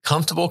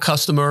comfortable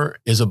customer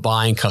is a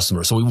buying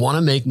customer. So we want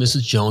to make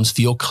Mrs. Jones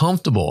feel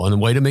comfortable. And the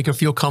way to make her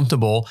feel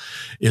comfortable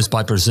is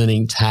by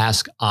presenting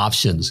task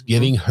options,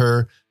 giving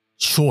her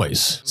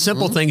choice.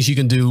 Simple things you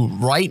can do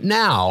right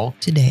now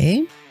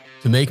today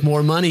to make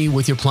more money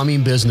with your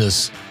plumbing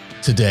business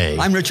today.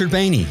 I'm Richard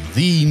Bainey,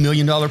 the $1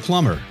 Million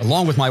Plumber,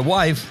 along with my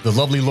wife, the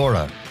lovely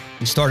Laura.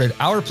 We started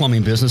our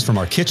plumbing business from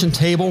our kitchen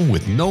table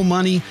with no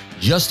money,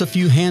 just a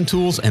few hand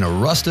tools and a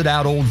rusted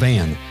out old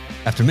van.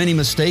 After many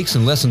mistakes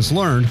and lessons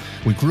learned,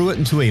 we grew it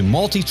into a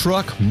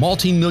multi-truck,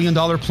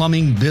 multi-million-dollar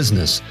plumbing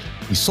business.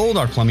 We sold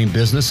our plumbing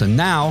business, and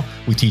now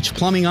we teach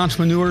plumbing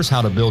entrepreneurs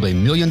how to build a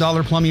 $1 million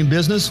plumbing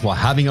business while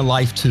having a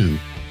life too.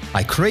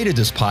 I created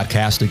this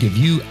podcast to give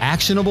you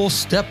actionable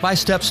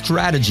step-by-step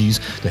strategies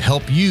to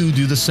help you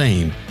do the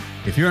same.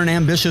 If you're an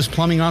ambitious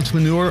plumbing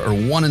entrepreneur or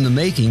one in the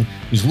making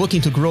who's looking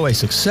to grow a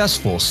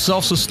successful,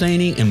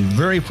 self-sustaining, and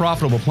very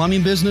profitable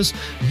plumbing business,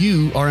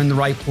 you are in the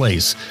right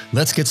place.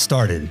 Let's get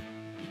started.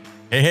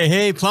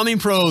 Hey, plumbing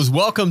pros.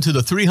 Welcome to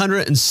the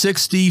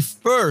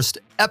 361st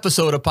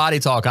episode of Potty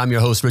Talk. I'm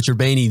your host, Richard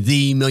Bainey,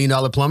 the $1 Million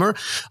Plumber,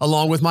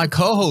 along with my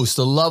co-host,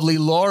 the lovely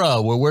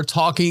Laura, where we're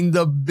talking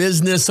the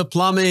business of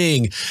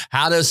plumbing,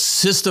 how to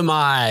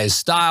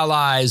systemize,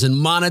 stylize, and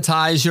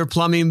monetize your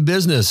plumbing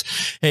business.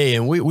 Hey,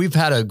 and we've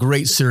had a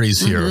great series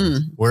here.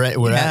 We're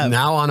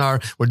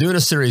doing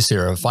a series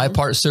here, a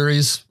 5-part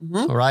series,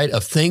 all right,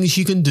 of things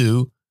you can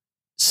do,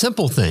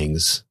 simple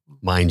things.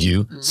 Mind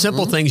you,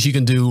 simple things you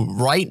can do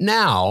right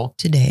now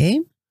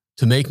today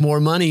to make more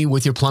money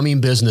with your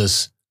plumbing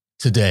business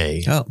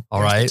today. Oh,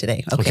 all right.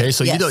 Today. Okay.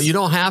 So yes. you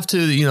don't have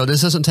to,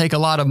 this doesn't take a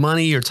lot of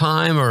money or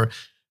time or,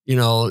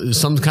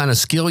 some kind of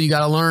skill you got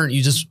to learn.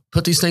 You just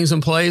put these things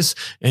in place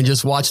and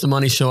just watch the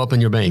money show up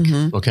in your bank.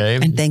 Okay.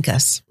 And thank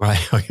us. Right.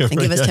 And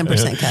give us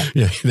 10% cut.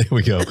 Yeah. There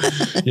we go.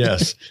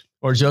 Yes.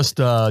 Or just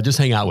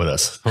hang out with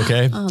us.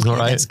 Okay. All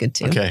right. That's good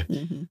too. Okay.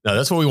 No,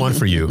 that's what we want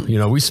for you.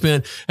 We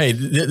spent,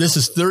 this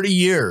is 30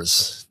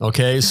 years.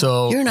 Okay.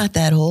 So you're not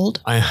that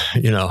old. I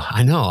know.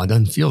 It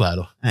doesn't feel that.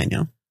 I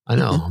know.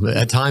 But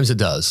at times it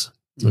does.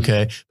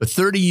 Okay. But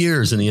 30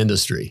 years in the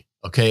industry.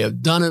 Okay.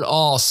 I've done it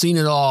all, seen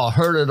it all,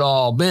 heard it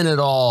all, been it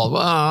all.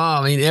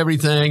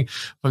 Everything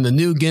from the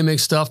new gimmick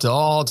stuff to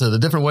the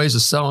different ways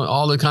of selling,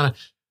 all the kind of,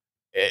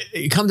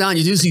 you come down,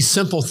 you do these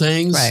simple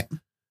things. Right.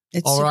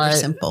 It's super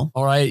simple.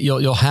 All right.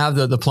 You'll have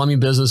the plumbing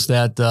business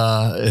that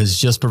is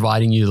just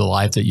providing you the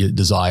life that you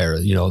desire.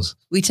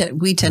 We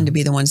tend to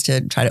be the ones to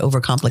try to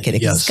overcomplicate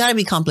it because it's got to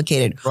be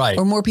complicated, right?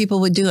 Or more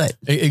people would do it.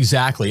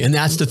 Exactly, and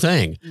that's the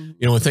thing.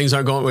 When things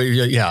aren't going,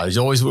 there's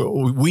always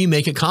we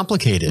make it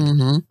complicated.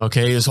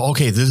 Okay, it's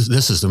okay.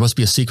 There must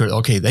be a secret.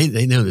 Okay,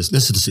 they know this.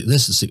 This is the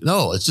secret.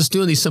 No, it's just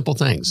doing these simple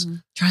things.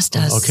 Trust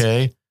us.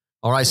 Okay.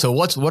 All right. So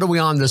what are we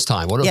on this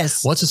time?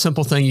 What's a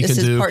simple thing you can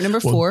do? This is part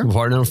number 4.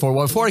 Part number 4.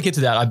 Well, before I get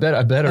to that, I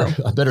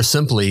better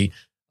simply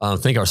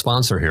thank our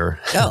sponsor here.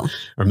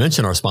 Or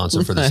mention our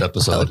sponsor for this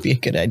episode. That would be a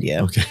good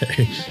idea.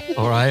 Okay.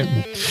 All right.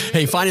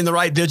 Hey, finding the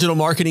right digital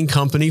marketing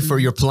company for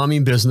your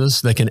plumbing business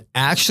that can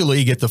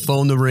actually get the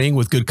phone to ring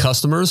with good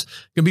customers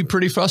can be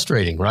pretty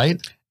frustrating, right?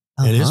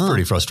 It is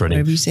pretty frustrating.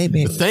 Whatever you say,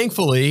 baby. But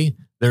thankfully,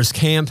 there's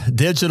Camp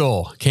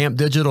Digital. Camp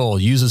Digital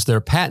uses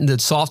their patented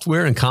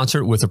software in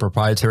concert with the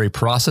proprietary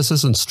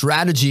processes and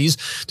strategies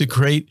to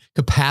create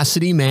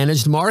capacity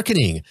managed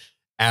marketing.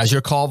 As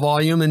your call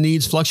volume and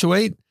needs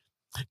fluctuate,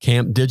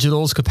 Camp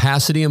Digital's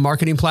capacity and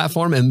marketing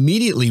platform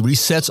immediately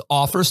resets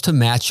offers to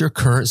match your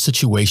current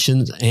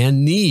situations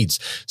and needs,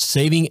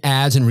 saving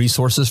ads and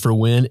resources for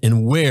when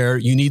and where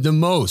you need them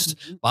most.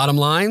 Bottom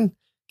line,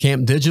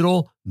 Camp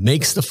Digital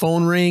makes the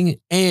phone ring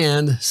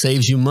and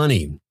saves you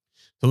money.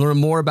 To learn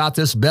more about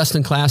this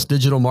best-in-class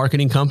digital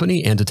marketing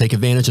company and to take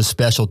advantage of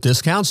special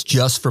discounts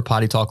just for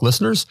Potty Talk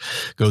listeners,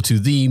 go to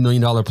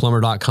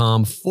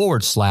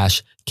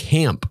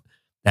themilliondollarplumber.com/camp.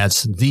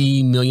 That's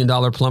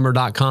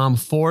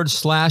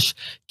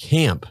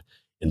themilliondollarplumber.com/camp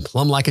and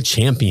plumb like a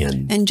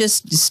champion. And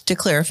just to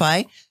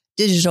clarify,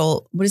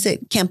 digital, what is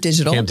it? Camp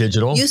Digital. Camp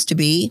Digital used to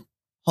be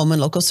Home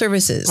and Local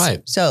Services.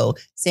 Right. So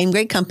same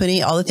great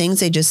company, all the things,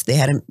 they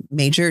had a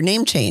major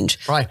name change.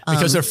 Right.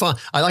 Because they're fun.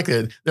 I like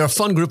it. They're a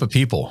fun group of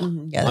people.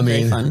 Yeah,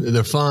 very fun.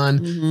 They're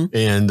fun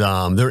and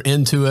they're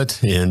into it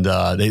and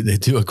they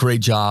do a great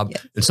job.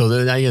 Yes. And so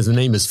the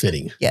name is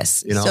fitting.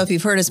 Yes. So if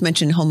you've heard us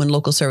mention Home and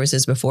Local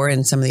Services before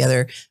in some of the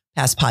other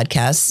past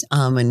podcasts,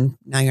 and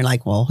now you're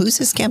like, well, who's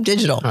this Camp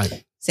Digital?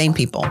 Right. Same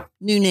people,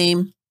 new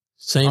name.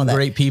 Same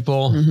great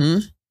people.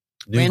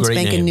 Brand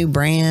spanking new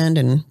brand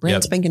and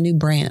brand spanking new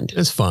brand.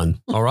 It's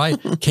fun. All right.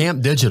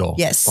 Camp Digital.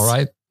 Yes. All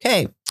right.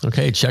 Okay.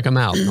 Check them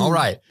out. All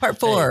right. Part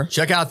 4. Hey,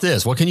 check out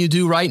this. What can you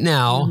do right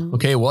now?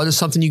 Okay. What is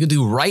something you can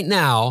do right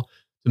now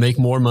to make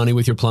more money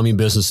with your plumbing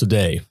business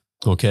today?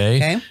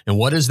 Okay. And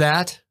what is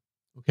that?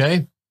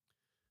 Okay.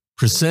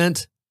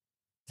 Present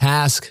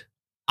task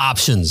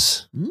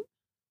options.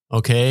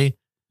 Okay.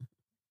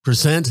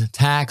 Present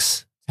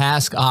task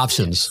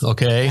options.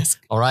 Okay.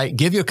 All right.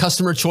 Give your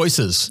customer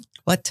choices.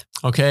 What?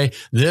 Okay.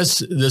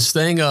 This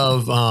thing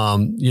of,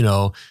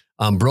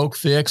 broke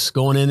fix,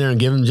 going in there and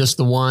giving just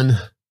the one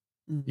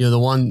you know, the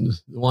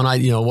one I,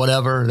 you know,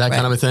 whatever, that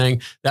kind of a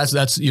thing.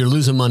 That's, you're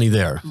losing money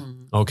there.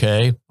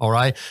 Okay. All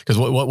right. Because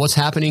what's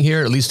happening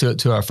here, at least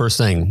to our first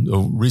thing, the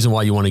reason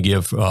why you want to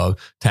give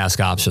task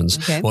options.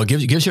 Okay. Well, it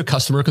gives your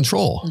customer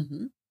control.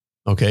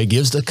 Okay.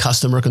 Gives the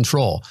customer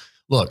control.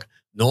 Look,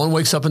 no one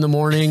wakes up in the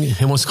morning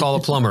and wants to call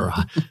a plumber.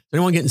 Is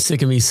anyone getting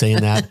sick of me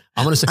saying that?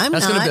 I'm going to say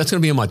that's going to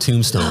be on my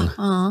tombstone.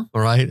 All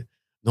right.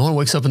 No one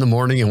wakes up in the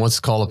morning and wants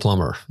to call a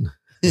plumber.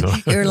 You know?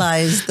 Here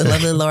lies the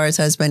lovely Laura's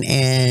husband,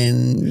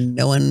 and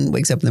no one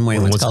wakes up in the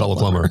morning and wants to call a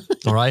plumber.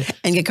 All right.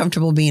 And get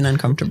comfortable being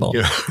uncomfortable.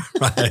 Yeah,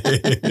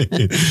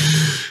 right.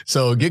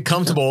 So get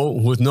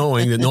comfortable with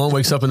knowing that no one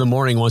wakes up in the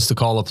morning and wants to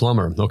call a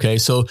plumber. Okay.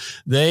 So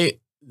they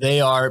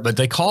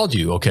called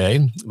you.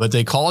 Okay. But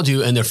they called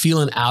you and they're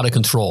feeling out of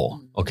control.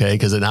 Okay.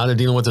 Because now they're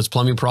dealing with this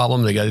plumbing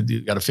problem. They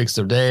got to fix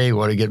their day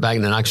or to get back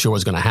and they're not sure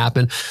what's going to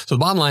happen. So the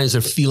bottom line is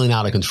they're feeling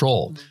out of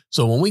control.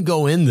 So when we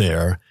go in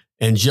there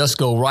and just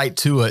go right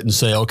to it and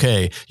say,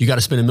 okay, you got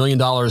to spend $1 million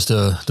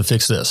to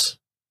fix this.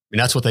 I mean,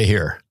 that's what they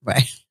hear.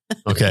 Right.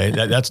 Okay.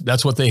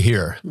 That's what they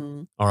hear.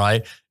 All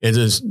right. It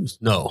is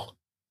no.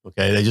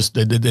 Okay.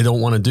 They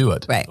don't want to do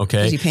it. Right. Okay.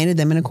 Because you painted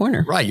them in a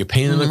corner. Right. You're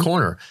painted in a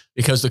corner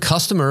because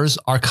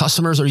our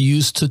customers are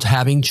used to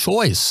having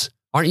choice.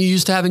 Aren't you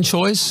used to having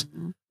choice? I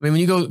mean, when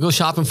you go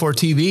shopping for a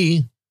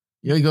TV,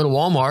 you go to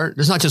Walmart,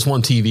 there's not just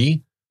one TV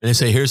and they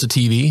say, here's a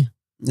TV.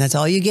 That's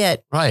all you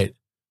get. Right.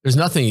 There's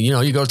nothing,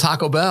 you go to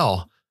Taco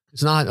Bell.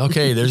 It's not,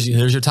 okay, there's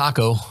your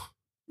taco.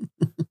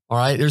 All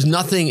right. There's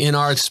nothing in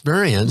our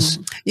experience.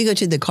 You go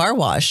to the car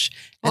wash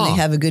and they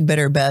have a good,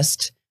 better,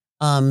 best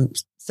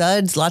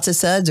suds, lots of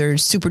suds or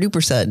super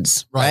duper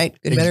suds, right?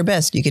 Good, better,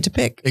 best. You get to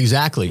pick.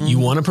 Exactly. You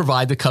want to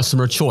provide the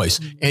customer choice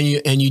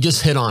and you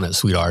just hit on it,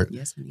 sweetheart.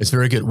 Yes, it's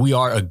very good. We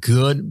are a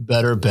good,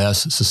 better,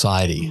 best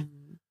society.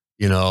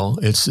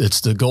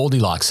 It's the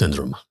Goldilocks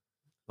syndrome.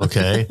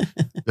 Okay.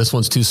 This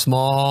one's too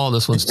small.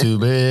 This one's too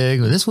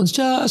big. This one's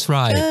just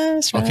right.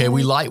 Just right. Okay.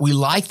 We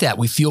like that.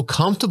 We feel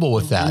comfortable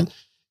with that.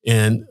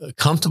 And a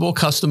comfortable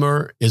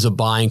customer is a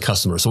buying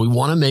customer. So we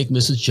want to make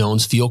Mrs.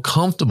 Jones feel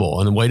comfortable.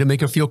 And the way to make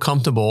her feel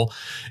comfortable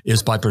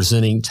is by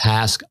presenting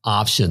task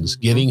options,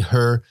 giving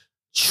her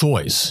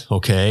choice.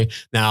 Okay.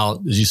 Now,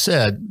 as you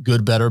said,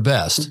 good, better,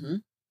 best.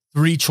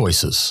 3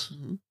 choices.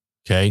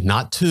 Okay.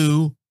 Not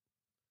 2,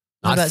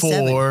 not 4,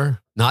 7?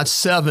 not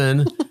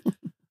 7.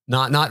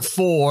 Not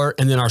 4,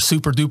 and then our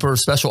super duper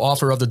special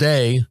offer of the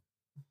day.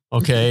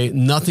 Okay,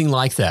 nothing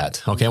like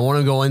that. Okay, I want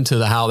to go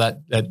into how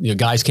that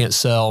guys can't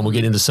sell, and we'll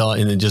get into sell,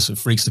 and it just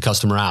freaks the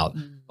customer out.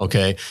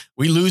 Okay,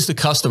 we lose the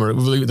customer.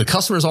 The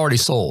customer is already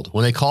sold.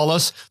 When they call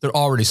us, they're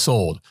already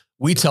sold.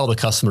 We tell the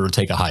customer to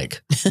take a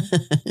hike.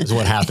 Is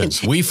what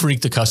happens. We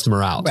freak the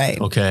customer out. Right.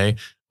 Okay,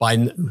 by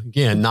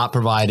again not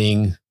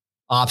providing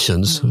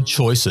options,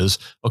 choices.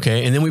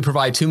 Okay. And then we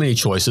provide too many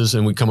choices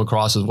and we come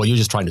across as, well, you're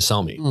just trying to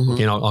sell me.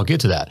 Okay. And I'll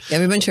get to that.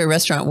 Have you been to a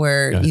restaurant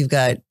where you've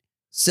got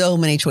so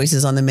many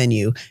choices on the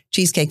menu?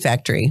 Cheesecake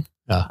Factory.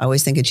 I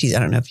always think of cheese. I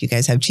don't know if you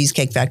guys have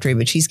Cheesecake Factory,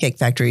 but Cheesecake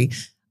Factory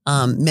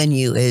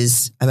menu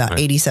is about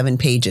 87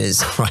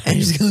 pages. And it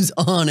just goes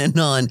on and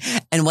on.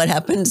 And what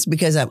happens,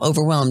 because I'm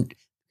overwhelmed,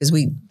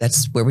 because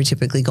that's where we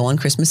typically go on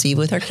Christmas Eve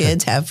with our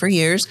kids, have for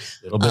years.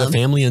 A little bit of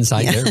family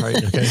insight there,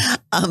 right? Okay.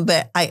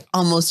 But I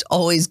almost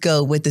always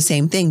go with the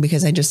same thing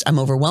because I'm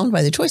overwhelmed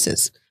by the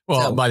choices.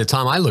 Well, by the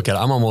time I look at it,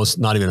 I'm almost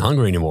not even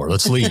hungry anymore.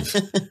 Let's leave.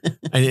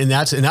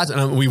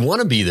 and we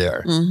want to be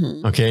there.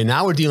 Okay.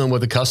 Now we're dealing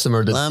with a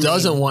customer that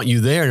doesn't want you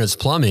there and it's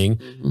plumbing.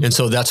 And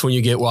so that's when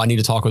you get, well, I need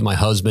to talk with my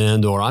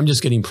husband, or I'm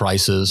just getting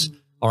prices.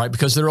 All right.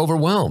 Because they're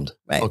overwhelmed.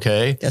 Right.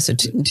 Okay. Yeah, so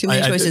too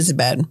many choices is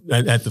bad.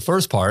 At the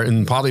first part,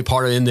 and probably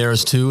part of in there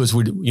is too, is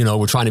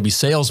we're trying to be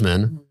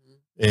salesmen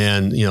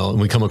and,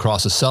 we come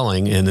across as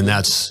selling, and then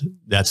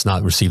that's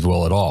not received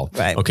well at all.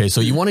 Right. Okay. So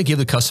you want to give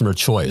the customer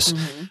choice,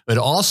 but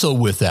also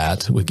with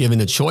that, with giving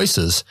the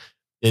choices,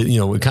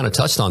 we kind of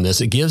touched on this.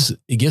 It gives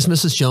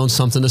Mrs. Jones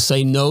something to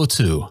say no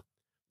to.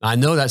 I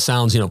know that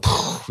sounds,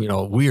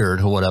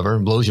 weird or whatever,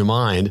 blows your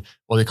mind.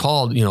 Well, they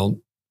called,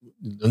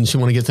 doesn't she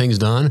want to get things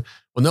done?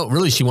 Well, no,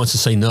 really, she wants to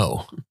say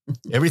no.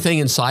 Everything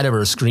inside of her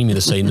is screaming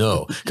to say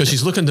no because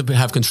she's looking to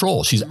have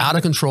control. She's out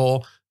of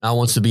control, now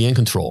wants to be in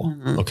control.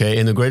 Okay.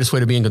 And the greatest way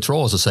to be in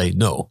control is to say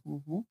no.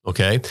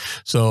 Okay.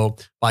 So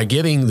by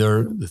giving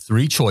the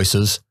 3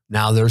 choices,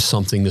 now there's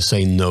something to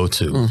say no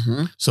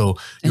to. So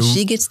and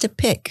she gets to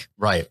pick.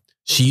 Right.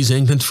 She's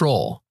in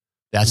control.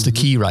 That's the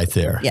key right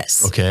there.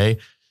 Yes. Okay.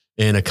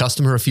 And a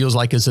customer who feels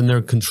like it's in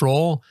their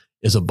control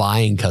is a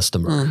buying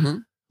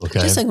customer. Okay.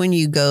 Just like when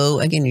you go,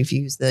 again, if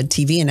you use the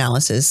TV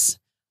analysis,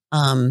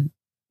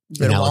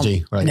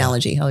 analogy, right?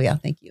 Analogy. Oh yeah.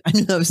 Thank you. I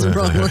knew that was the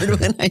wrong word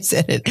when I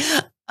said it.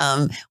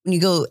 When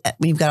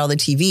you've got all the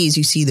TVs,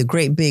 you see the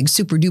great big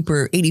super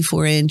duper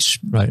 84-inch,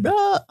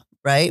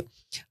 right?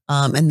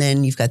 And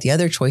then you've got the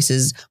other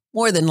choices.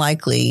 More than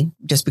likely,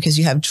 just because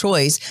you have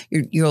choice,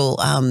 you'll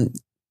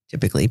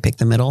typically pick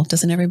the middle.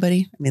 Doesn't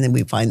everybody? I mean, then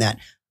we find that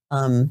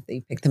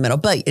they pick the middle,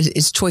 but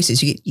it's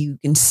choices. You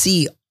can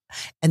see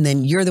And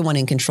then you're the one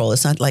in control.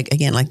 It's not like,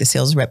 again, like the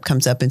sales rep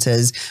comes up and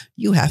says,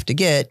 you have to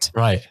get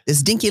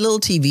this dinky little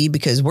TV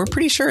because we're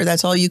pretty sure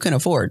that's all you can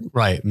afford.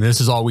 Right. And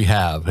this is all we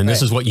have. And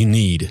this is what you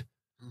need.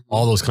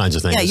 All those kinds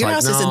of things. Yeah, your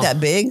house isn't that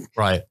big.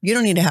 Right. You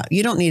don't need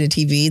a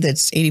TV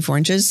that's 84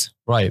 inches.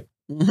 Right.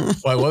 Well,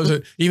 what was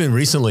it? Even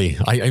recently,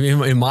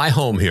 in my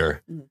home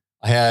here,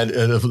 I had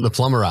the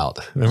plumber out.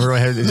 Remember, I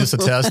had just a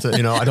test.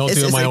 I don't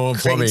do my own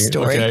plumbing.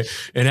 Story. Okay,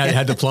 and I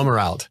had the plumber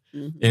out,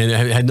 and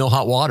it had no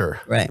hot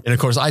water. Right. And of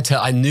course,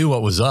 I knew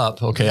what was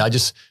up. Okay,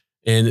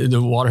 and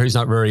the water, he's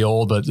not very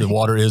old, but the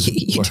water is.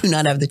 You do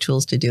not have the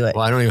tools to do it.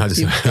 Well, I don't even have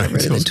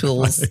the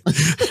tools.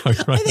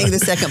 I think the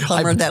second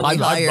plumber that we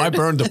hired. I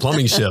burned the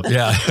plumbing ship.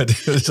 Yeah.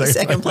 The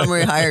second plumber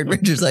we hired,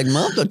 Richard's like,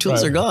 Mom, the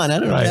tools are gone. I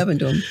don't know what happened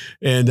to them.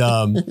 And,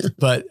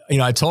 but,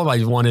 I told him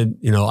I wanted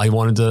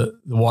the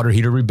water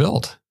heater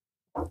rebuilt.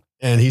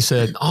 And he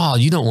said, oh,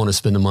 you don't want to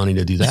spend the money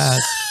to do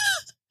that.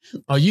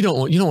 Oh, you don't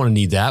want to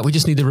need that. We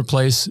just need to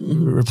replace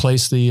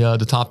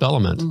the top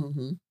element,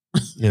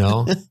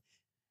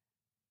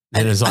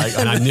 And it's like,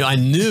 and I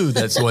knew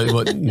that's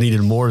what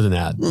needed more than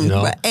that,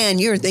 Right. And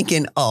you're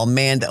thinking, oh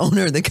man, the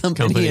owner of the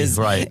company is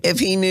right. If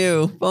he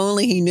knew, if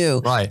only he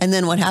knew. Right. And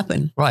then what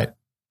happened? Right.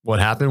 What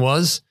happened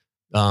was,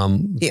 a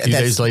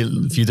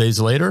few days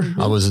later,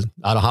 I was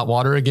out of hot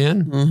water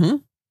again,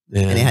 and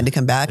they had to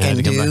come back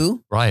and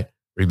do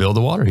rebuild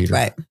the water heater.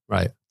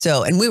 Right.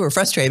 So, and we were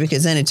frustrated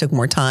because then it took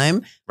more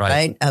time,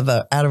 right? Out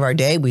of our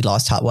day, we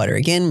lost hot water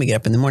again. We get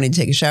up in the morning to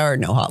take a shower,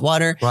 no hot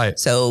water. Right.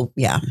 So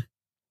yeah.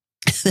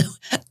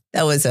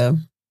 That was a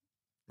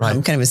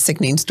kind of a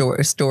sickening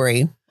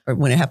story or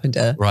when it happened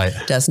to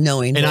us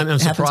knowing. And I'm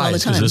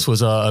surprised because this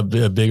was a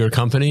bigger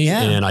company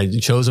and I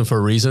chose them for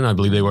a reason. I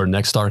believe they were a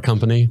Nexstar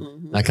company,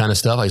 that kind of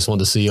stuff. I just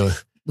wanted to see.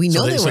 We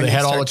know they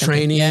had all the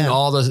training, they had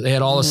all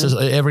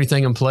the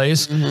everything in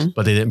place,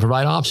 but they didn't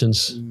provide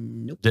options.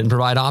 Nope. Didn't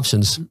provide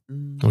options.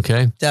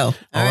 Okay. So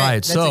all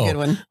right. That's a good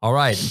one. All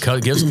right.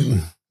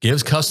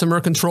 Gives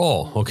customer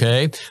control.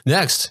 Okay.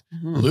 Next,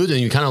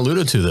 you kind of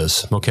alluded to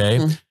this.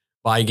 Okay.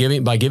 By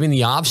giving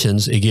the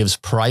options, it gives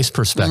price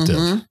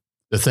perspective.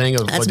 The thing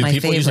of do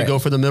people usually go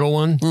for the middle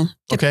one?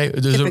 Okay,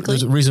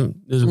 there's a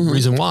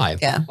reason why.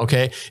 Yeah.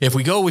 Okay, if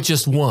we go with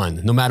just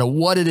one, no matter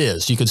what it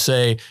is, you could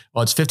say,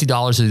 "Well, it's $50."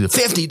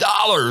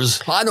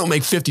 $50? I don't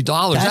make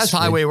 $50. That's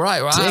highway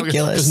right?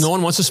 Ridiculous. Because no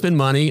one wants to spend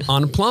money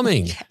on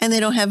plumbing, and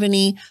they don't have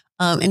anything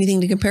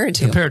to compare it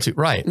to.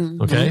 Right?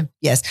 Okay.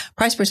 Yes,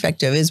 price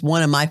perspective is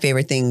one of my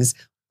favorite things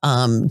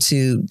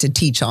to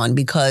teach on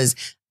because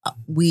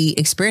we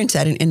experience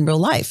that in real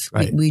life.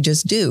 Right. We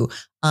just do.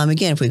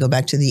 Again, if we go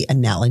back to the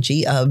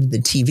analogy of the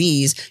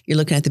TVs, you're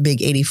looking at the big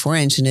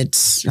 84-inch and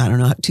it's, I don't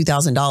know,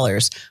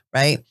 $2,000,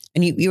 right?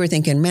 And you were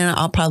thinking, man,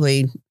 I'm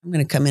going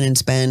to come in and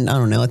spend, I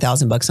don't know,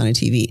 $1,000 on a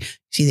TV.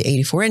 See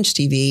the 84-inch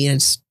TV and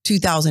it's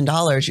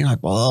 $2,000. You're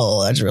like,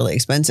 whoa, that's really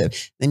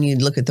expensive. Then you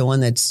look at the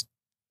one that's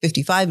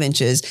 55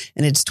 inches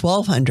and it's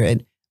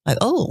 $1,200. Like,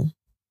 oh,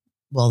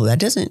 well, that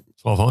doesn't.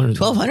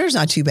 $1,200 is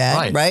not too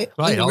bad, right?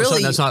 Right. All of a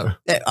sudden, that's not.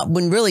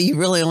 When really you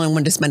really only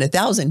wanted to spend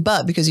 $1,000,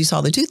 but because you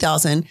saw the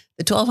 2,000,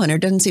 the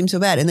 1,200 doesn't seem so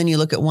bad. And then you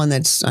look at one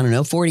that's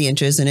 40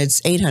 inches and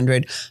it's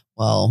 800.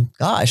 Well,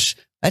 gosh,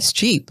 that's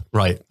cheap.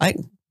 Right.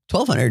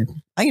 1,200.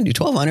 I can do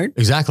 1,200.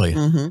 Exactly.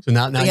 So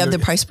now you have the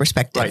price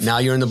perspective. Right now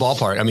you're in the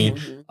ballpark. I mean,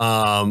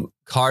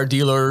 car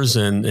dealers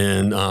and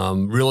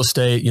real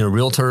estate,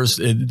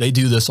 realtors, they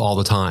do this all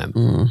the time.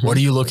 What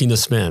are you looking to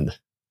spend?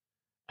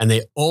 And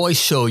they always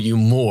show you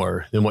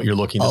more than what you're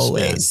looking to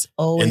spend.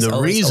 And the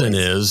reason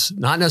is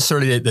not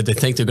necessarily that they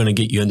think they're going to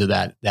get you into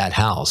that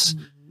house.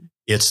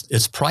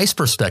 It's price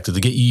perspective to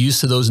get you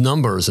used to those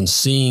numbers and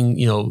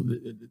seeing,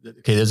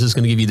 okay, this is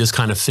going to give you this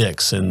kind of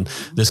fix and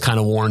this kind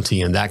of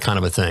warranty and that kind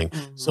of a thing.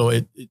 So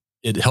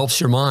it helps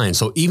your mind.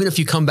 So even if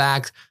you come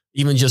back,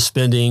 even just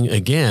spending,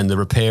 again, the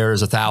repair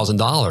is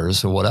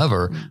 $1,000 or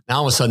whatever, now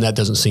all of a sudden that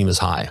doesn't seem as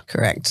high.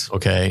 Correct.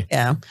 Okay.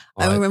 Yeah.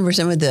 I remember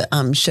some of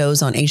the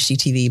shows on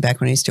HGTV back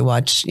when I used to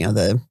watch,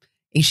 the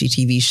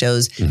HGTV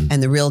shows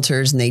and the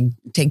realtors, and they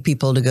take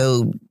people to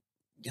go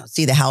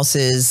see the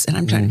houses. And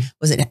I'm trying,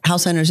 was it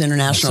House Hunters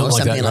International or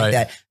something like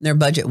that? And their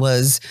budget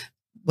was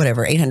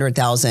whatever,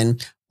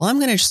 $800,000. Well, I'm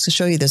going to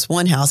show you this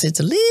one house. It's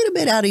a little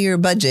bit out of your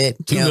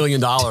budget. $2 million.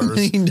 $2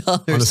 million.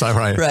 On the side,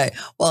 right. Right.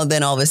 Well,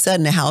 then all of a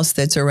sudden a house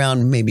that's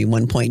around maybe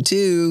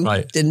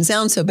 1.2 didn't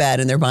sound so bad.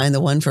 And they're buying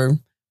the one for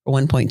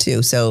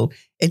 1.2. So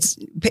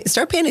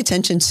start paying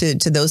attention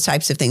to those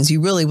types of things. You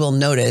really will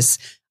notice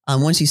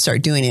once you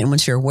start doing it and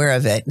once you're aware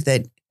of it,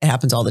 that it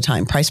happens all the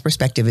time. Price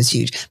perspective is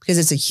huge because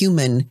it's a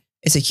human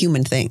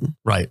thing.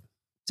 Right.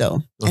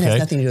 So it has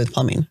nothing to do with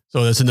plumbing.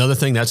 So that's another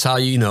thing. That's how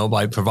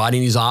by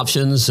providing these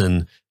options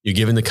and you're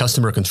giving the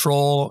customer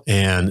control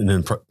and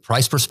then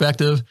price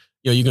perspective,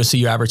 you're going to see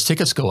your average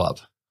tickets go up.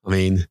 I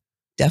mean,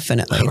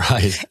 definitely.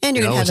 Right. And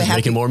you're going to have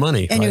making more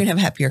money. And you're going to have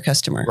a happier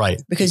customer.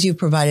 Right. Because you've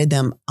provided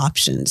them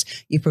options.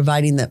 You're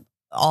providing them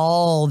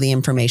all the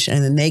information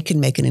and then they can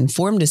make an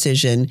informed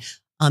decision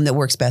that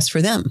works best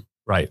for them.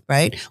 Right.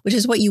 Right. Which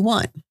is what you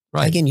want.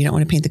 Right. Again, you don't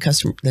want to paint the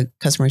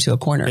customer to a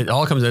corner. It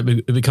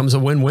becomes a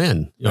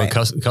win-win.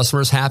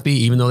 Customers happy,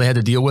 even though they had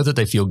to deal with it.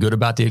 They feel good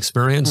about the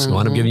experience. They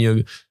wind up giving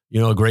you,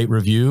 a great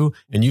review,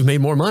 and you've made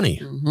more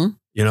money.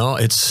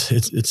 It's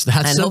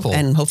that simple.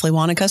 And hopefully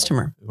want a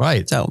customer.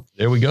 Right. So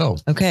there we go.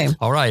 Okay.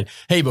 All right.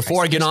 Hey,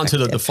 before I get on to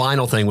the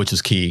final thing, which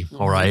is key.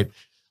 All right.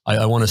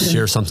 I want to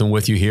share something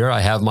with you here. I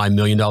have my $1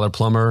 Million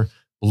Plumber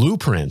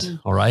blueprint.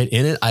 All right.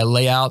 In it, I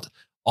lay out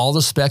all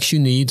the specs you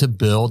need to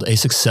build a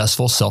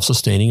successful,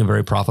 self-sustaining, and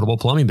very profitable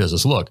plumbing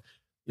business. Look,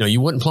 you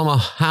wouldn't plumb a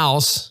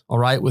house, all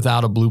right,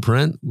 without a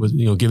blueprint with,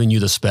 giving you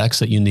the specs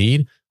that you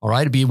need. All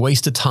right. It'd be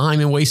wasted time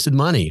and wasted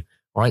money.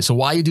 All right. So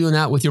why are you doing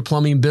that with your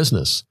plumbing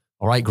business?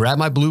 All right. Grab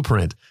my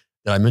blueprint.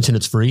 Did I mention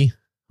it's free?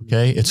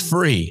 Okay. It's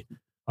free,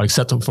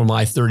 except for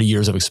my 30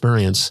 years of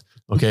experience.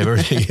 Okay.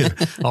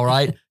 All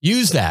right.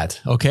 Use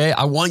that. Okay.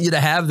 I want you to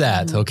have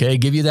that. Okay.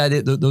 Give you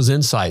those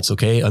insights.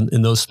 Okay.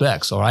 In those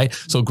specs. All right.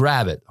 So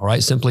grab it. All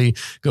right. Simply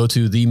go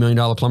to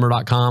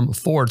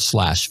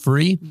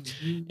themilliondollarplumber.com/free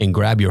and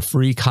grab your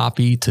free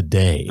copy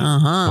today.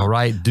 All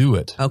right. Do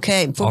it.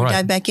 Okay. Before we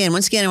dive back in,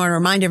 once again, I want to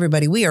remind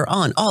everybody, we are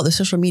on all the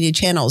social media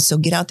channels. So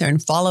get out there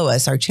and follow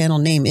us. Our channel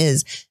name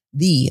is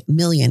The $1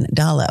 Million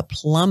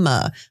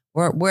Plumber.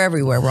 We're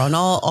everywhere. We're on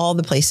all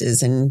the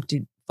places and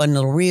do fun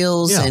little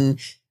reels and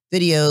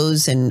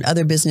videos and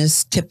other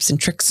business tips and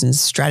tricks and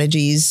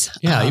strategies.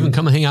 Yeah, even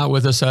come and hang out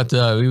with us at.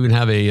 We even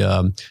have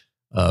a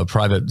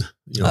private,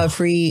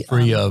 free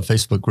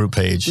Facebook group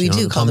page. We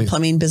do call the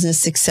Plumbing Business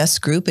Success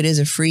Group. It is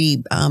a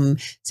free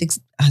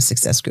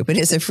success group. It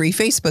is a free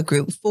Facebook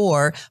group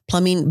for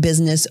plumbing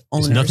business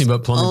owners. There's nothing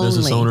but plumbing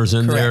business owners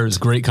in there. There's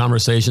great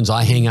conversations.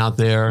 I hang out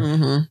there.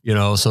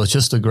 So it's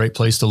just a great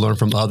place to learn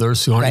from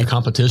others who aren't in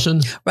competition.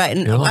 Right.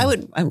 And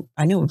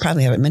I know we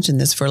probably haven't mentioned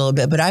this for a little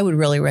bit, but I would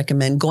really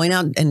recommend going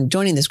out and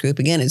joining this group.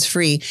 Again, it's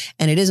free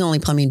and it is only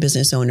plumbing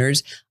business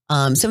owners.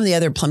 Some of the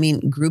other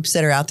plumbing groups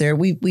that are out there,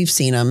 we've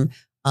seen them.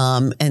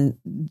 And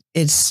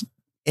it's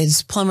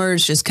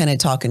plumbers just kind of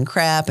talking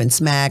crap and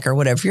smack or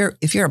whatever.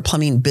 If you're a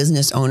plumbing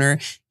business owner,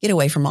 get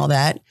away from all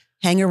that.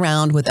 Hang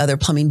around with other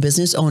plumbing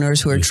business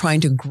owners who are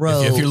trying to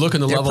grow. If you're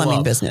looking to level plumbing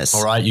up, business,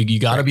 all right, you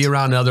got to be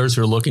around others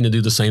who are looking to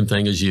do the same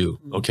thing as you,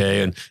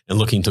 okay, and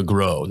looking to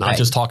grow, not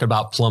just talk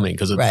about plumbing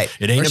because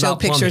it ain't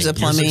about pictures of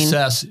plumbing.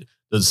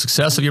 The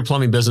success of your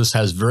plumbing business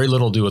has very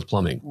little to do with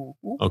plumbing.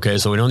 Okay.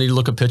 So we don't need to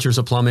look at pictures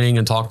of plumbing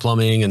and talk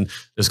plumbing and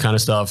this kind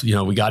of stuff.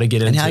 We got to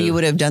get into. And how you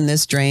would have done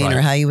this drain or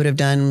how you would have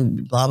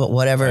done blah, blah,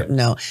 whatever. Right.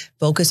 No,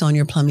 focus on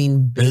your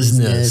plumbing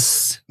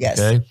business.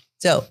 Yes. Okay.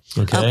 So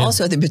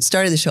also at the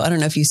start of the show, I don't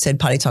know if you said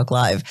Potty Talk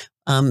Live.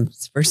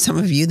 For some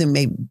of you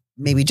that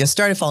maybe just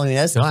started following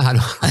us. No, I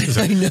know.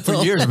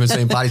 For years I've been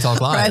saying Potty Talk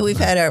Live. Right. We've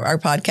had our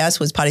podcast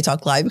was Potty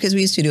Talk Live because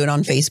we used to do it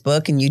on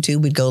Facebook and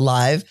YouTube. We'd go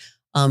live.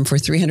 For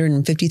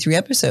 353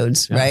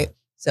 episodes, right?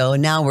 So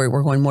now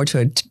we're going more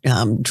to a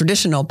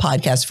traditional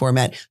podcast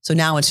format. So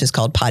now it's just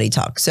called Potty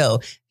Talk.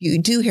 So if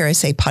you do hear us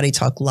say Potty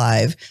Talk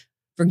Live,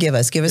 forgive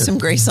us. Give us some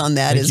grace on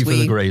that as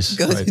we go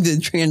through the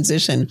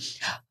transition.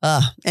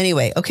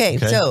 Anyway, okay.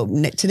 So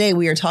today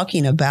we are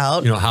talking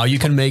about how you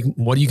can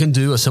what you can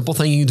do, a simple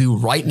thing you can do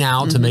right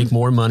now to make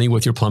more money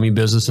with your plumbing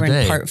business today. We're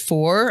in part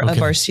 4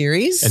 of our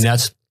series. And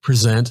that's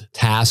present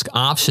task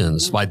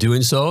options. By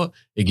doing so,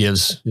 it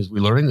gives, as we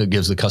learned, it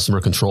gives the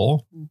customer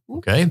control.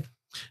 Okay.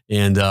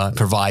 And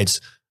provides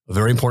a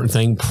very important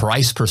thing,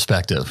 price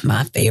perspective.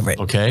 My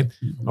favorite. Okay.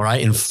 All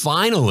right. And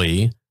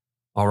finally,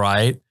 all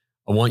right,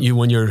 I want you,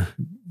 when you're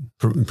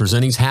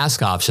presenting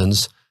task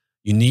options,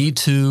 you need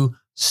to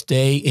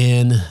stay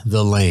in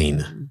the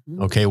lane.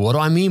 Okay. What do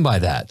I mean by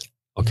that?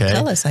 Okay.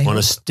 Tell us. I want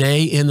to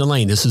stay in the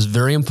lane. This is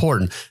very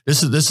important.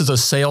 This is a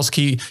sales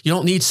key. You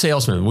don't need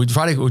salesmen. I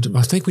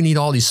think we need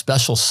all these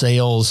special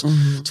sales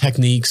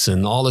techniques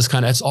and all this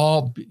kind of, it's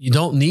all, you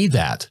don't need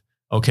that.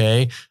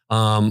 Okay.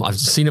 I've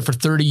seen it for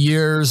 30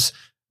 years,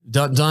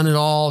 done it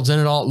all.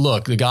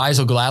 Look, the guys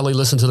will gladly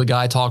listen to the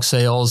guy talk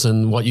sales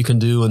and what you can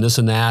do and this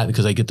and that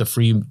because they get the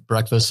free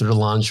breakfast or the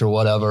lunch or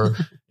whatever.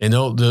 And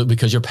they'll do it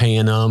because you're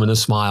paying them and a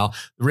smile.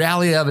 The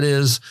reality of it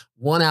is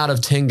 1 out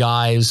of 10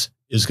 guys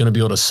is going to be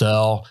able to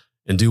sell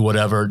and do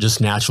whatever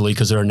just naturally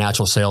because they're a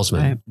natural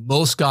salesman. Right.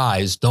 Most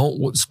guys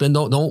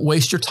don't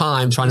waste your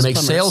time trying to make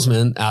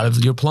salesmen out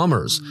of your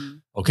plumbers.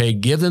 Okay,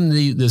 give them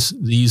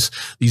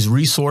these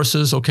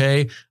resources.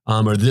 Okay,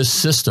 or this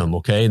system.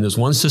 Okay, and this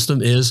one system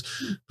is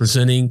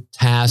presenting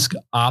task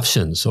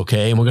options.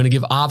 Okay, and we're going to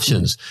give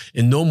options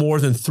and no more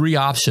than 3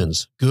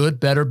 options: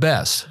 good, better,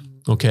 best.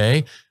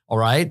 Okay, all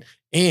right,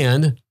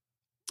 and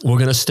we're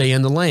going to stay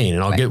in the lane.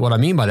 And I'll get what I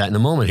mean by that in a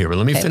moment here. But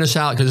let me finish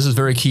out because this is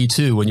very key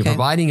too. When you're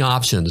providing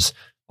options,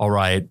 all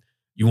right,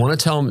 you want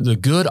to tell them the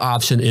good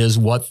option is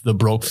what the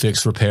broke,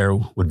 fix, repair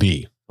would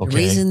be. Okay. The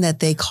reason that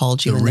they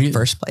called you in the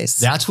first place.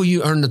 That's where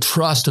you earn the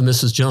trust of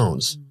Mrs.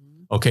 Jones.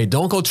 Okay.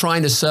 Don't go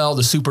trying to sell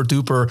the super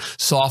duper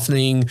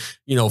softening,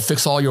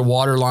 fix all your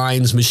water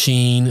lines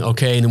machine.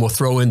 Okay. And then we'll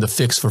throw in the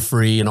fix for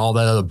free and all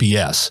that other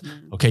BS.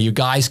 Okay. You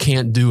guys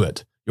can't do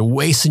it. You're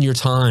wasting your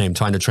time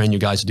trying to train your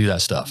guys to do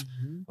that stuff.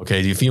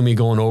 Okay. Do you feel me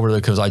going over it?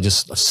 Because I've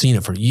seen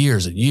it for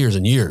years and years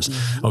and years.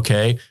 Mm-hmm.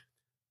 Okay.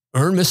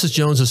 Earn Mrs.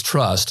 Jones's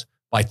trust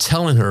by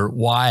telling her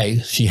why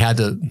she had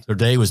her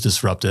day was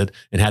disrupted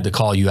and had to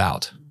call you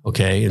out.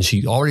 Okay. And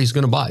she already is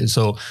going to buy.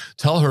 So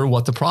tell her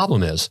what the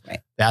problem is. Right.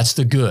 That's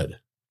the good.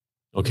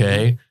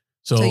 Okay. Mm-hmm.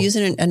 So use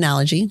an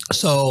analogy.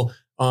 So,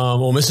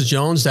 well, Mrs.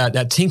 Jones,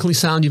 that tinkly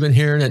sound you've been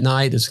hearing at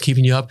night that's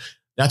keeping you up,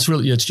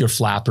 it's your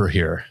flapper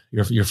here.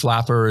 Your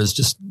flapper has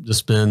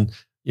just been,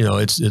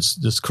 it's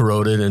just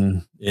corroded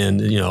and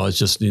it's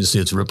just, you see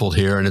it's rippled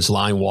here and it's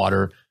lying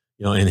water,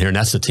 in here. And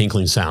that's the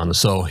tinkling sound.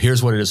 So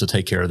here's what it is to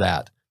take care of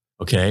that.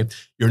 Okay.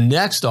 Your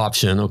next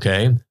option,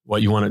 okay,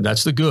 what you want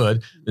that's the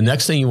good. The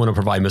next thing you want to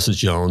provide Mrs.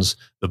 Jones,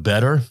 the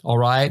better, all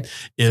right,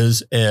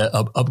 is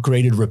a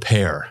upgraded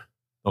repair.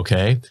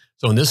 Okay.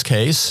 So in this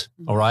case,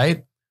 all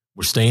right,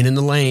 we're staying in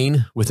the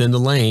lane, within the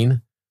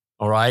lane,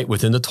 all right,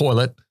 within the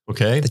toilet.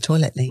 Okay. The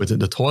toilet lane. Within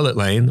the toilet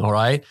lane. All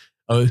right.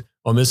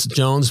 Well, Mrs.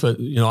 Jones, but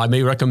I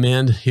may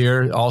recommend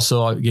here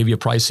also, I'll give you a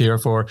price here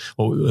for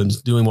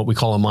doing what we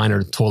call a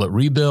minor toilet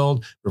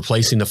rebuild,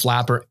 replacing the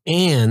flapper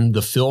and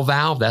the fill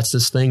valve. That's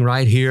this thing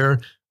right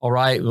here. All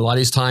right. A lot of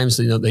these times,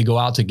 they go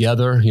out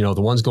together,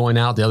 the one's going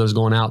out, the other's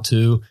going out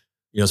too.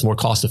 It's more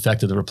cost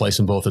effective to replace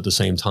them both at the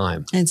same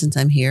time. And since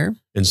I'm here.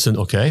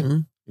 Okay. Mm-hmm.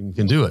 You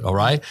can do it. All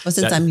right. Well,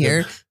 since I'm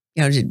here,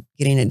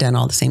 getting it done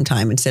all at the same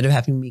time instead of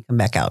having me come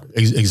back out.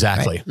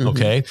 Exactly. Right? Mm-hmm.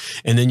 Okay.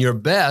 And then your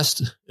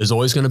best is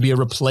always going to be a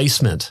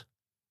replacement.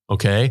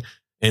 Okay.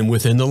 And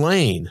within the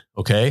lane.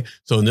 Okay.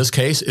 So in this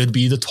case, it'd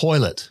be the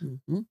toilet.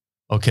 Mm-hmm.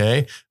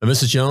 Okay. And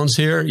Mrs. Jones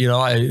here, you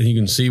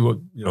can see what,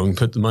 you can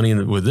put the money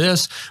in with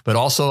this, but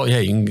also,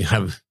 you can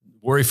have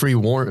worry-free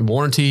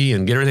warranty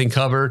and get everything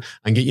covered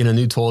and get you in a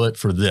new toilet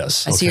for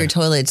this. I see your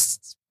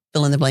toilet's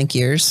fill in the blank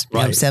years,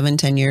 right. 7,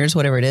 10 years,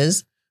 whatever it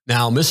is.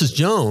 Now, Mrs.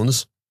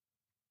 Jones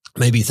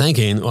may be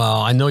thinking,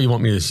 well, I know you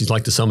want me to, she'd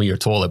like to sell me your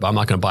toilet, but I'm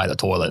not going to buy the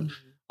toilet.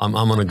 Mm-hmm.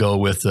 I'm going to go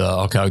with,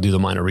 okay, I'll do the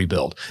minor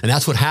rebuild. And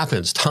that's what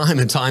happens time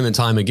and time and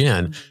time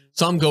again. Mm-hmm.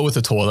 Some go with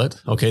the toilet.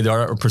 Okay. There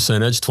are a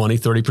percentage, 20,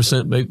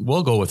 30%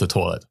 will go with the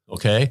toilet.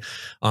 Okay.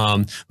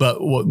 But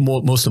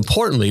most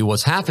importantly,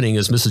 what's happening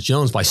is Mrs.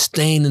 Jones, by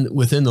staying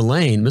within the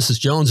lane, Mrs.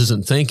 Jones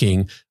isn't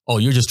thinking, oh,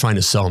 you're just trying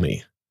to sell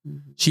me.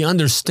 Mm-hmm. She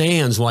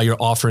understands why you're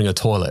offering a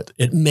toilet.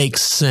 It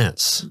makes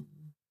sense.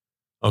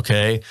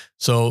 Okay.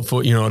 So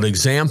for, an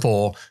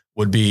example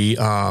would be,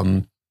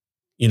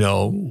 we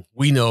know,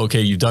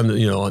 okay, you've done,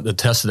 the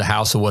test of the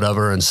house or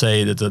whatever and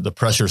say that the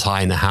pressure's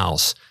high in the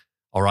house.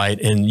 All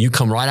right. And you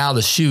come right out of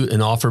the chute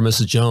and offer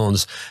Mrs.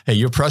 Jones, hey,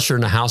 your pressure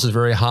in the house is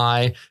very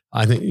high.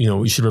 I think,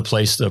 we should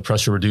replace the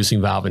pressure reducing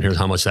valve and here's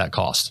how much that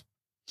costs.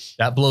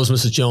 That blows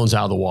Mrs. Jones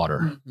out of the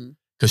water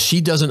because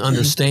she doesn't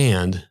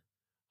understand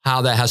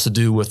how that has to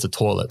do with the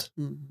toilet.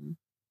 Mm-hmm.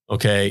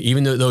 Okay.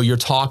 Even though you're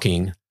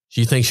talking,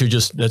 she thinks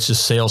that's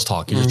just sales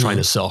talk. You're just trying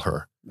to sell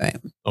her. Right.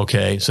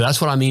 Okay. So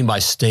that's what I mean by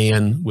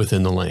staying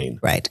within the lane.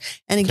 Right.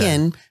 And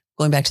again,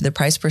 going back to the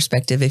price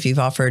perspective, if you've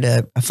offered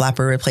a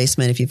flapper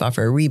replacement, if you've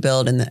offered a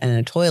rebuild and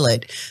a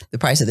toilet, the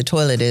price of the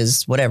toilet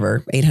is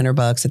whatever, $800,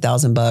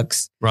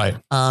 $1,000. Right.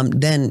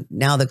 Then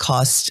now the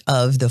cost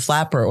of the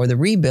flapper or the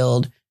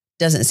rebuild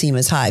doesn't seem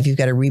as high. If you've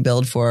got a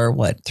rebuild for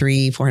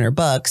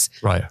 $300-$400,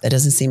 right, that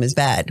doesn't seem as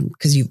bad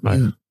because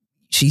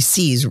she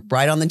sees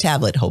right on the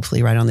tablet,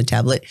 hopefully right on the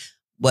tablet,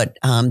 what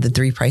the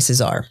three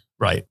prices are.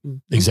 Right.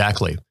 Mm-hmm.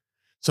 Exactly.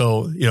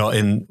 So,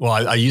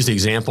 I used the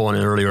example in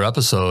an earlier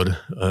episode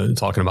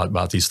talking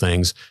about these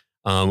things.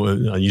 I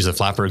use a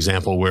flapper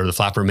example where the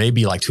flapper may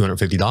be like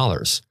 $250.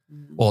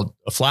 Mm-hmm. Well,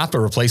 a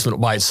flapper replacement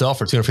by itself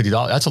for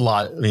 $250, that's a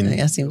lot. I mean,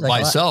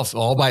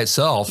 all by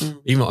itself,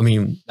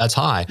 mm-hmm. That's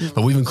high, mm-hmm.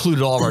 but we've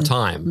included all of our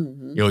time.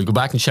 Mm-hmm. You go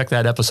back and check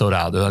that episode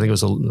out. I think it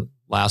was the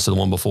last of the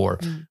one before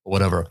or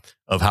whatever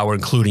of how we're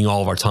including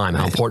all of our time,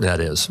 how important that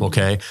is.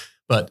 Okay.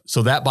 But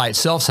so that by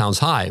itself sounds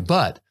high,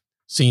 but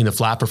seeing a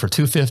flapper for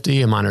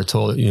 $250, a minor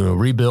toilet,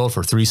 rebuild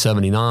for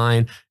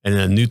 $379, and then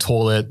a new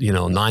toilet,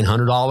 $900.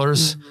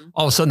 Mm-hmm.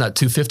 All of a sudden, that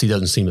 $250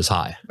 doesn't seem as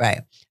high. Right.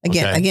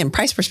 Again,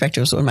 price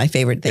perspective is one of my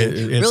favorite things.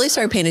 Really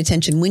start paying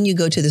attention when you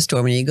go to the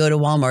store, when you go to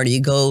Walmart, or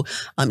you go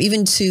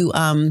even to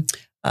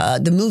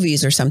the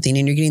movies or something,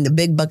 and you're getting the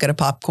big bucket of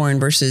popcorn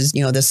versus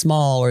the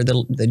small or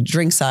the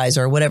drink size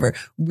or whatever.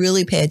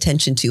 Really pay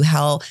attention to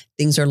how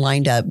things are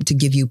lined up to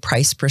give you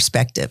price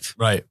perspective.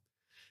 Right.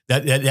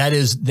 That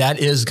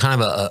is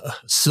kind of a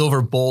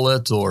silver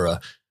bullet or a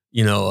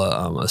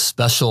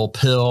special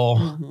pill,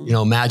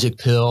 mm-hmm. Magic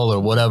pill or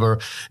whatever.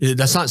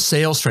 That's not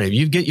sales training.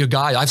 You get your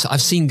guy.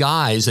 I've seen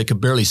guys that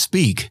could barely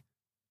speak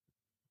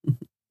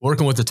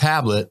working with the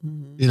tablet,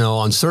 mm-hmm.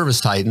 On Service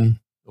Titan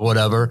or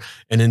whatever,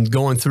 and then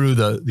going through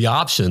the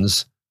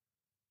options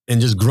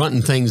and just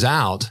grunting things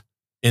out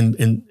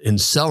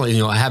and selling,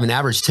 having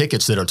average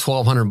tickets that are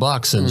 $1,200 and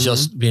mm-hmm.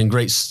 just being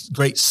great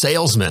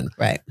salesmen.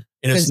 Right.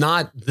 And it's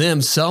not them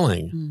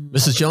selling. Mm-hmm.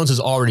 Mrs. Jones has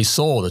already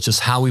sold. It's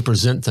just how we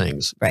present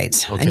things. Right.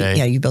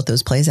 Okay. And you built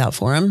those plays out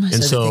for them.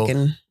 And so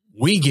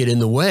we get in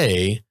the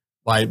way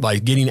by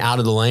getting out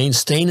of the lane.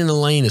 Staying in the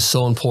lane is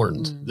so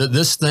important.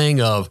 This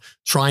thing of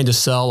trying to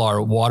sell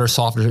our water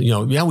softener,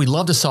 we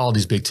love to sell all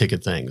these big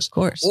ticket things. Of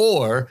course.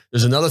 Or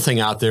there's another thing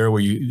out there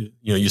where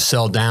you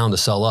sell down to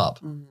sell up.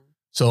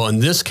 So in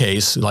this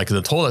case, like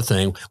the toilet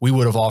thing, we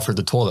would have offered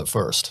the toilet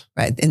first.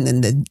 Right. And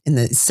then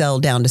the sell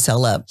down to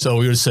sell up. So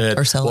we would have said,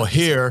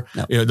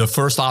 the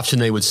first option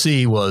they would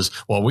see was,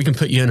 well, we can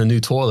put you in a new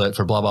toilet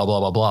for blah, blah,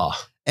 blah, blah, blah.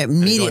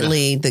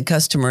 Immediately the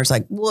customer's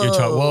like,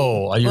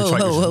 whoa.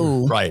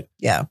 Right.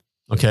 Yeah.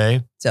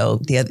 Okay. So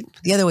the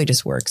other way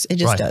just works. It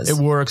just does.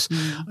 It works.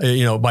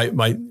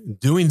 By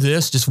doing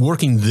this, just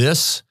working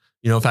this,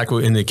 in fact,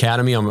 in the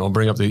academy, I'll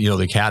bring up the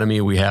academy,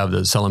 we have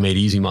the Sell and Made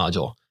Easy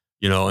module.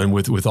 And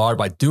with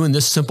by doing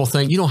this simple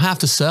thing, you don't have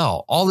to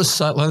sell. All this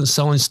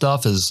selling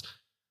stuff is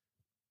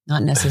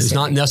not necessary. It's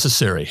not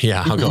necessary.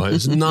 Yeah, I'll go ahead.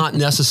 It's not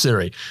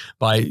necessary.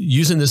 By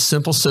using this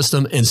simple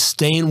system and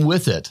staying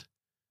with it,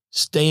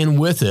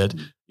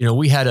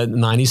 we had a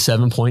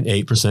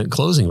 97.8%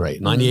 closing rate,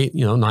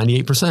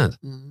 98%.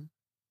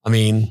 I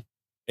mean,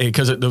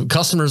 because the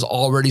customer's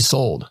already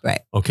sold. Right.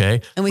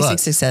 Okay. And we see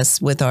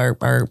success with our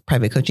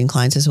private coaching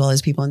clients as well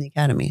as people in the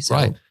academy. So.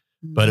 Right.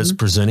 But it's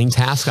presenting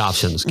task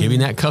options, giving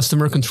that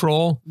customer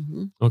control,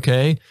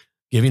 okay,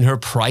 giving her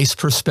price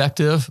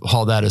perspective.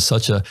 Oh, that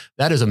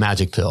is a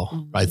magic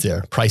pill right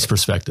there, price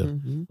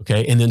perspective,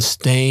 okay, and then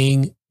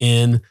staying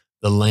in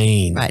the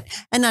lane. Right,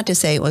 and not to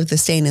say, with the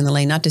staying in the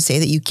lane, not to say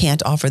that you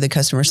can't offer the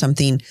customer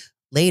something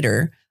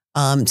later,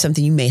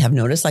 something you may have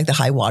noticed, like the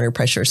high water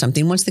pressure or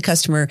something. Once the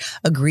customer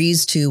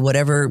agrees to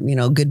whatever,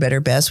 good,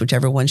 better, best,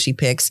 whichever one she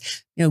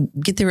picks,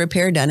 get the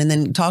repair done and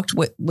then talk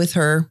with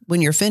her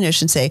when you're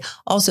finished and say,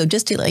 also,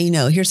 just to let you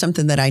know, here's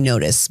something that I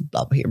noticed,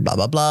 blah,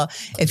 blah, blah.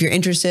 If you're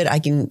interested, I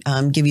can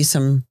give you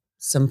some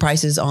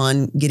prices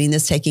on getting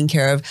this taken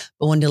care of,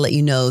 but wanted to let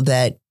you know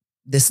that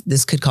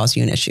this could cause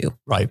you an issue.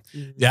 Right.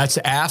 That's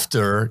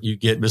after you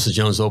get Mrs.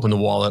 Jones to open the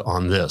wallet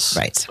on this.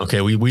 Right.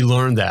 Okay. We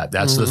learned that.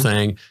 That's the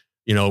thing.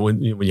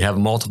 When you have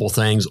multiple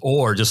things,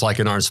 or just like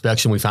in our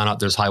inspection, we found out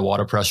there's high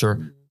water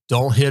pressure.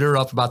 Don't hit her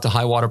up about the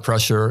high water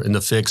pressure and the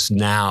fix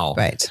now.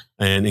 Right.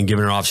 And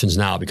giving her options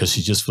now because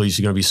she just believes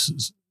you're going to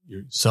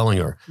be selling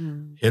her.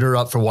 Hit her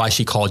up for why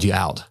she called you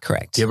out.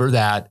 Correct. Give her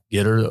that.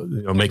 Get her,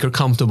 make her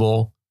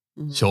comfortable.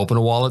 She'll open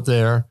a wallet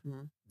there.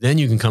 Then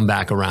you can come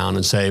back around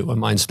and say, well,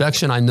 my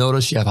inspection, I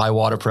noticed you have high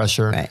water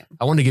pressure. Right.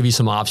 I want to give you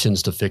some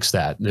options to fix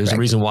that. There's a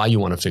reason why you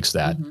want to fix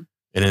that. And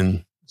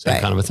then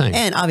same kind of a thing.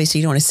 And obviously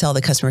you don't want to sell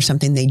the customer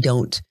something they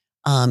don't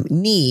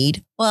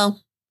need.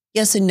 Well,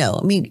 yes and no.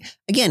 I mean,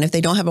 again, if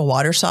they don't have a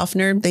water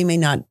softener, they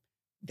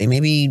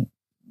maybe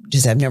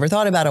just have never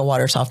thought about a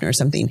water softener or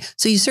something.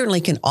 So you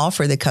certainly can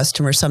offer the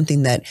customer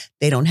something that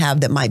they don't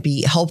have that might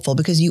be helpful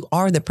because you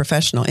are the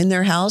professional in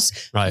their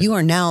house. Right.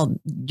 You're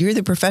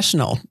the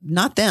professional,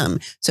 not them.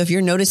 So if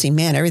you're noticing,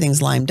 man,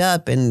 everything's limed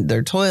up and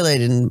their toilet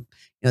and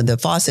the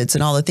faucets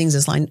and all the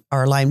things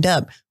are limed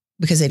up,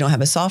 because they don't have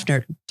a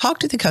softener, talk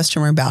to the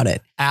customer about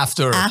it.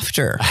 Afterwards.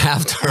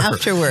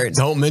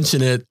 Don't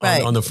mention it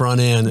on the front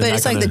end. But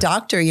it's like the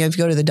doctor, if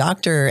you go to the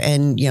doctor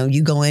and,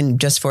 you go in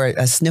just for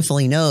a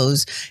sniffly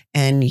nose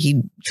and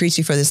he treats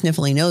you for the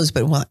sniffly nose,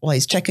 but while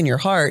he's checking your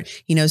heart,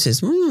 he notices,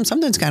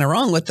 something's kind of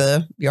wrong with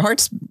your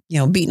heart's,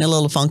 beating a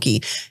little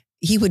funky.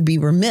 He would be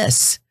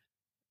remiss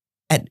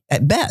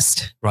at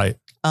best. Right.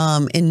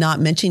 And not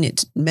mention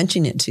it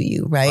to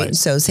you. Right.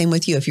 So same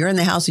with you. If you're in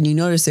the house and you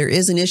notice there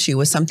is an issue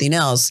with something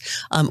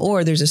else,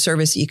 or there's a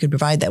service that you could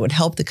provide that would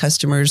help the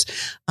customer's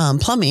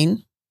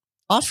plumbing,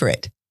 offer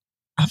it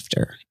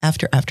after.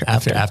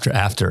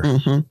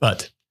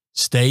 But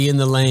stay in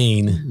the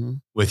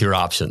lane with your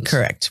options.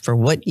 Correct. For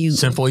what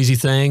simple, easy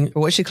thing.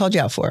 For what she called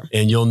you out for.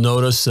 And you'll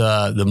notice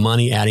the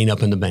money adding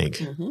up in the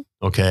bank.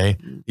 Okay.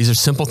 These are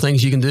simple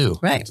things you can do.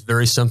 Right. It's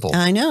very simple.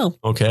 I know.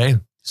 Okay.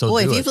 So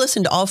if you've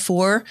listened to all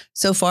 4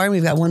 so far, and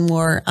we've got one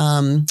more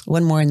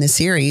in the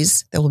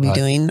series that we'll be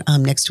doing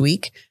next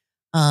week.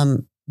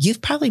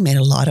 You've probably made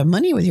a lot of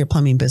money with your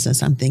plumbing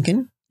business, I'm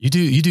thinking. You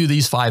do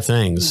these 5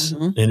 things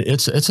and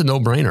it's a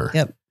no-brainer.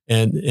 Yep.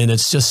 And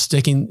it's just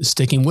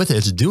sticking with it.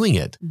 It's doing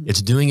it.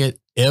 It's doing it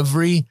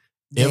every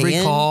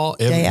call,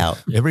 day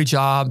out, every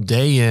job,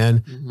 day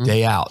in,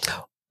 day out.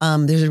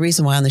 There's a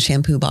reason why on the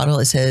shampoo bottle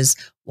it says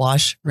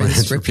wash,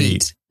 rinse,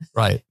 repeat.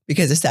 Right.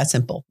 Because it's that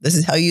simple. This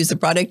is how you use the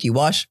product. You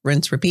wash,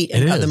 rinse, repeat,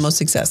 and have the most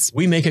success.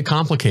 We make it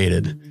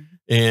complicated.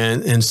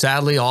 And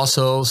sadly,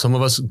 also, some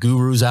of us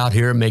gurus out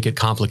here make it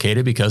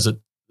complicated because it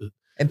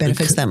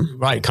benefits them.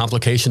 Right.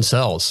 Complication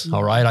sells.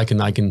 All right.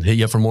 I can hit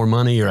you for more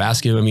money or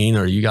ask you,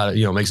 or you got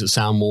it, makes it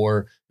sound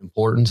more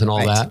important and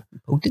all that.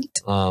 Potent.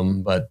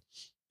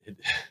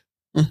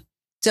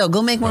 So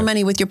go make more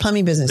money with your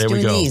plumbing business. There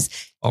we go.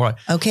 These. All right.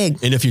 Okay.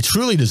 And if you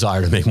truly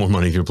desire to make more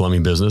money with your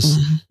plumbing business,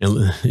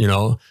 and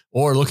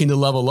or looking to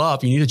level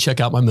up, you need to check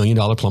out my $1 Million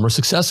Plumber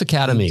Success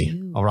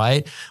Academy. All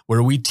right.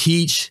 Where we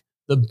teach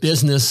the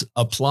business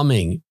of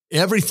plumbing,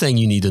 everything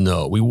you need to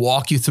know. We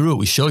walk you through it.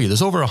 We show you.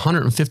 There's over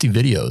 150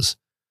 videos.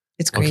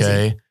 It's crazy.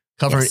 Okay.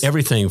 Covering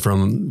everything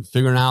from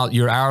figuring out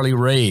your hourly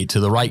rate to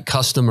the right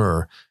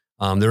customer,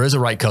 There is a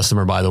right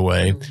customer, by the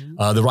way,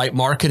 the right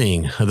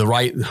marketing, the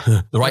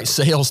right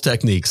sales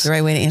techniques, the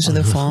right way to answer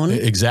the phone.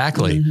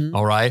 Exactly.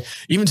 All right.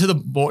 Even to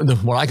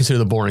what I consider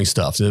the boring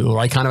stuff, the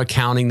right kind of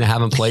accounting to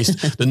have in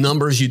place, the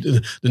numbers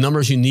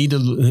you need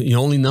to,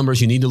 only numbers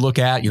you need to look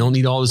at. You don't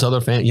need all this other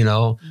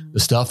the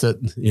stuff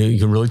that you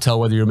can really tell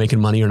whether you're making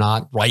money or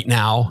not right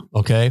now.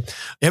 Okay.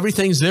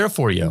 Everything's there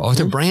for you. Oh,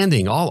 the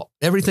branding,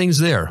 everything's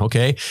there.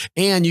 Okay.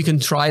 And you can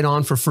try it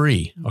on for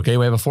free. Okay.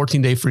 We have a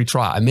 14-day free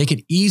trial. I make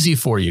it easy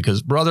for you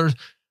because, brother,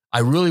 I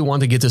really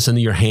want to get this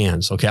into your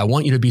hands. Okay. I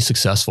want you to be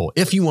successful.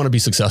 If you want to be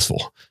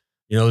successful,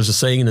 there's a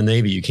saying in the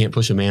Navy, you can't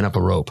push a man up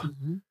a rope.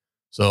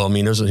 So, I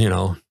mean, there's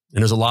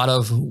a lot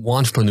of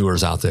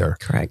entrepreneurs out there.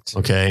 Correct.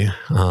 Okay.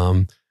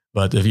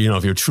 But if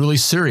you're truly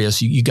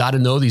serious, you got to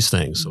know these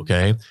things.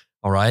 Okay.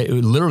 All right.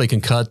 It literally can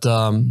cut,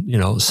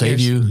 save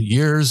you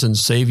years and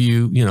save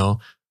you,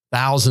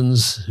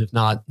 thousands, if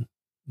not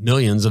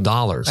millions of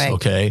dollars. Right.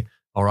 Okay.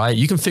 All right.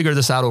 You can figure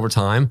this out over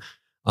time.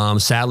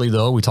 Sadly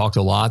though, we talked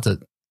a lot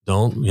that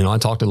don't, I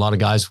talked to a lot of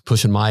guys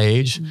pushing my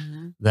age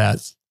that,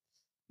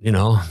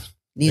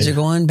 knees are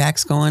going,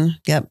 back's going.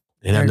 Yep.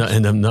 And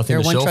have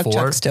nothing to show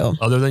for it still.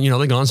 Other than,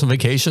 they go on some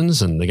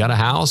vacations and they got a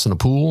house and a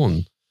pool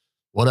and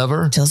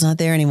whatever. Until's not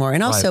there anymore.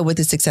 And also with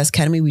the Success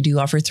Academy, we do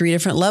offer 3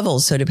 different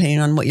levels. So depending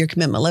on what your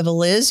commitment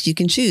level is, you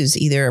can choose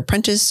either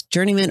apprentice,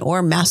 journeyman,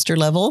 or master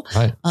level.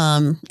 Right.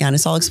 And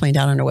it's all explained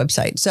out on our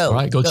website.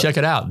 So go check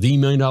it out.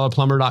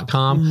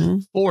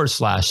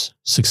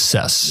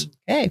 themilliondollarplumber.com/success.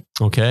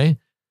 Okay.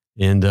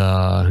 And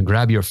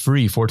grab your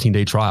free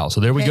 14-day trial.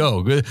 So there we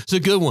go. Good. It's a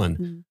good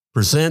one.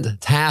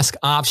 Present task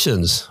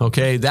options.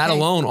 Okay. That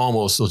alone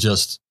almost will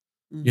just,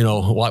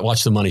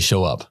 watch the money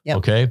show up. Yep.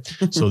 Okay.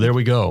 So there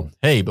we go.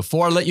 Hey,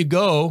 before I let you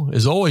go,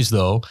 as always,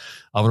 though,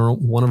 I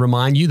want to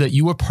remind you that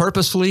you were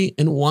purposefully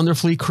and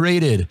wonderfully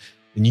created,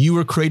 and you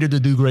were created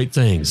to do great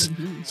things.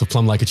 So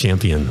plumb like a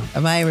champion.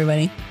 Bye-bye,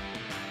 everybody.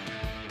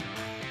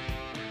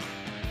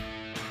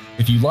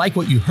 If you like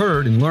what you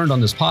heard and learned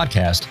on this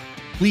podcast,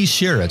 please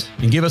share it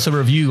and give us a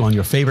review on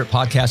your favorite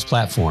podcast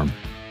platform.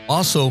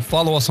 Also,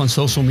 follow us on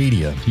social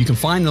media. You can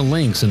find the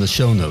links in the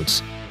show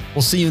notes.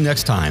 We'll see you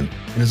next time.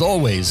 And as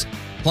always,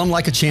 plumb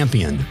like a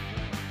champion.